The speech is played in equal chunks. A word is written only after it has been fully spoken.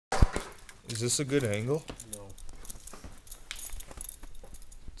Is this a good angle? No.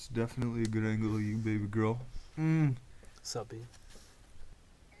 It's definitely a good angle, you baby girl. Subbie.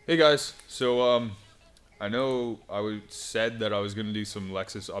 Hey guys, so I know said that I was gonna do some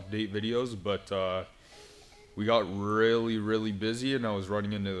Lexus update videos, but we got really busy and I was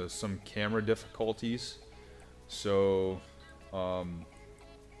running into some camera difficulties. So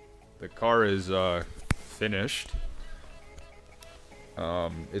the car is finished.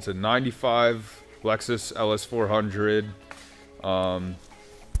 It's a 95 Lexus LS400.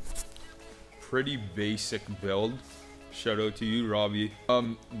 Pretty basic build. Shout out to you, Robbie.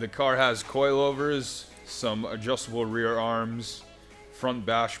 The car has coilovers, some adjustable rear arms, front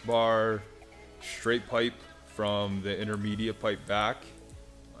bash bar, straight pipe from the intermediate pipe back,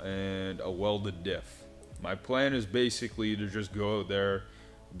 and a welded diff. My plan is basically to just go out there,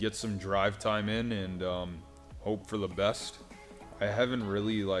 get some drive time in, and hope for the best. I haven't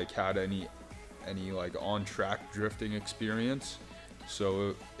really had any on track drifting experience,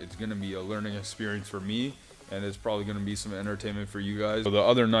 so it's gonna be a learning experience for me, and it's probably gonna be some entertainment for you guys. So the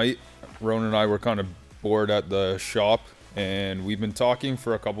other night, Ronan and I were kind of bored at the shop, and we've been talking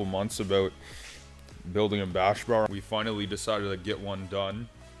for a couple months about building a bash bar. We finally decided to get one done.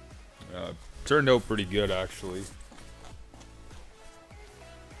 Turned out pretty good, actually.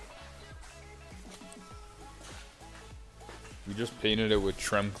 We just painted it with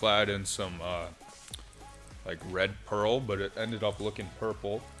trem clad and some red pearl, but it ended up looking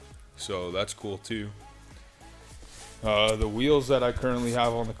purple, so that's cool too. The wheels that I currently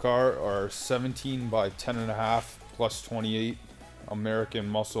have on the car are 17 by 10.5 plus 28 American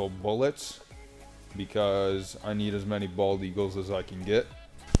Muscle bullets, because I need as many bald eagles as I can get.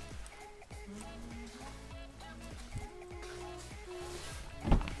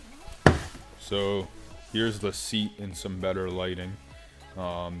 So here's the seat in some better lighting.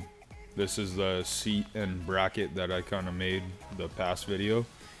 This is the seat and bracket that I kind of made the past video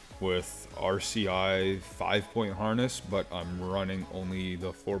with RCI 5-point harness, but I'm running only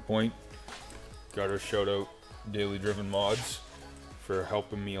the 4-point. Gotta shout out DailyDrivenMods for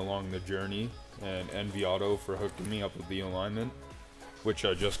helping me along the journey, and NV Auto for hooking me up with the alignment, which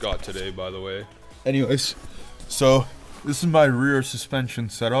I just got today, by the way. Anyways, so this is my rear suspension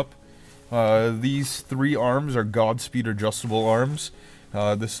setup. These 3 arms are Godspeed adjustable arms.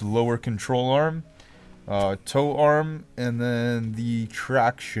 This lower control arm, tow arm, and then the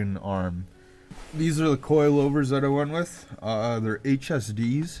traction arm. These are the coilovers that I went with. They're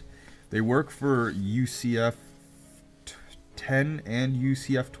HSDs. They work for UCF 10 and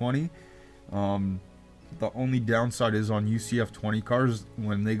UCF 20. The only downside is on UCF 20 cars,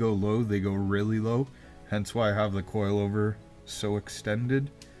 when they go low, they go really low. Hence why I have the coilover so extended.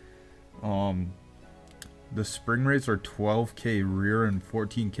 The spring rates are 12K rear and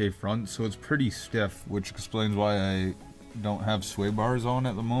 14K front, so it's pretty stiff, which explains why I don't have sway bars on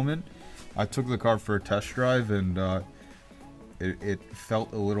at the moment. I took the car for a test drive, and it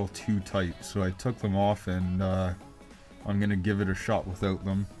felt a little too tight, so I took them off, and I'm gonna give it a shot without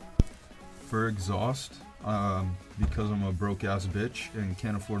them. For exhaust, because I'm a broke ass bitch and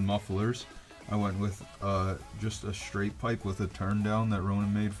can't afford mufflers, I went with just a straight pipe with a turn down that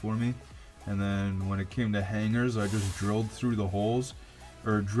Ronan made for me. And then when it came to hangers, I just drilled through the holes,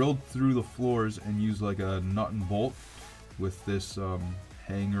 or drilled through the floors, and used like a nut and bolt with this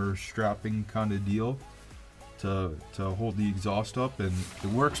hanger strapping kind of deal to hold the exhaust up, and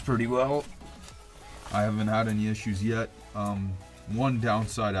it works pretty well. I haven't had any issues yet. One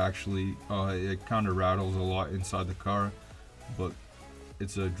downside, actually, it kind of rattles a lot inside the car, but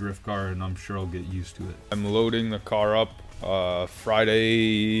it's a drift car and I'm sure I'll get used to it. I'm loading the car up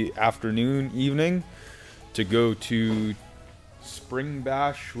Friday afternoon, evening, to go to Spring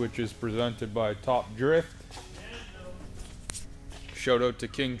Bash, which is presented by Topp Drift. Shout out to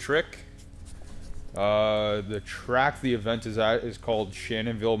King Trick. The track the event is at is called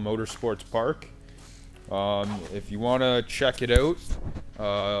Shannonville Motorsports Park. If you want to check it out,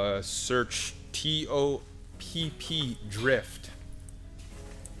 search TOPP Drift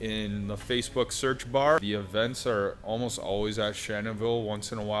in the Facebook search bar. The events are almost always at Shannonville.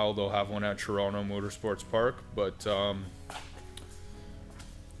 Once in a while they'll have one at Toronto Motorsports Park, but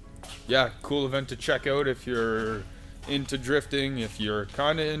yeah, cool event to check out if you're into drifting, if you're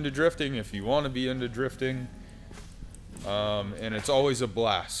kind of into drifting, if you want to be into drifting, and it's always a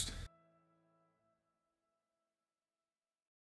blast.